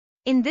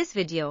In this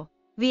video,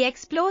 we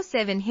explore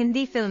 7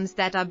 Hindi films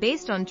that are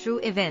based on true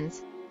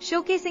events,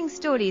 showcasing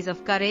stories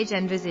of courage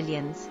and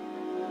resilience.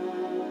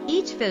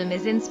 Each film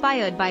is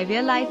inspired by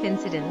real-life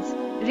incidents,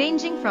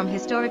 ranging from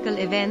historical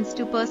events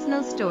to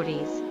personal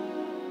stories.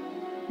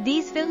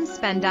 These films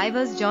span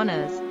diverse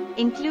genres,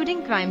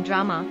 including crime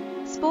drama,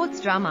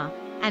 sports drama,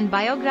 and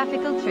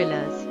biographical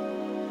thrillers.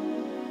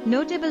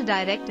 Notable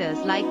directors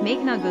like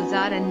Meghna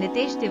Gulzar and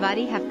Nitesh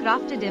Tiwari have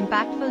crafted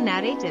impactful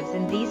narratives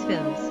in these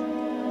films.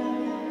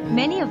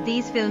 Many of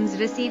these films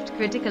received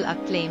critical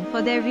acclaim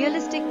for their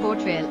realistic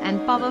portrayal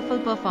and powerful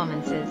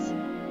performances.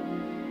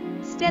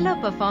 Stellar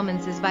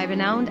performances by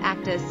renowned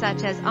actors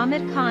such as Amir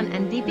Khan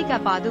and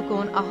Deepika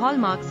Padukone are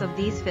hallmarks of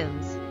these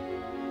films.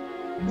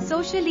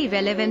 Socially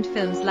relevant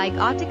films like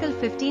Article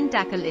 15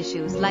 tackle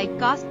issues like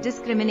caste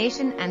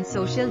discrimination and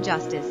social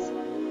justice.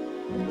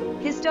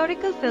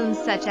 Historical films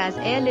such as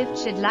Airlift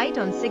shed light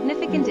on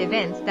significant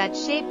events that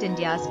shaped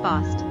India's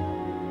past.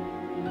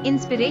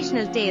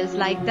 Inspirational tales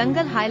like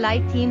Dangal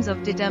highlight themes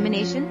of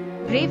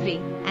determination, bravery,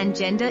 and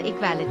gender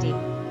equality.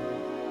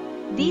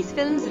 These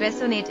films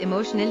resonate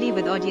emotionally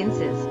with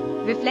audiences,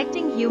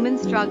 reflecting human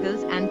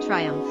struggles and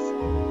triumphs.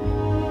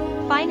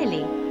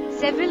 Finally,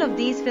 several of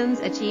these films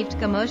achieved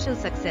commercial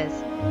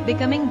success,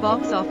 becoming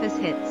box office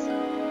hits.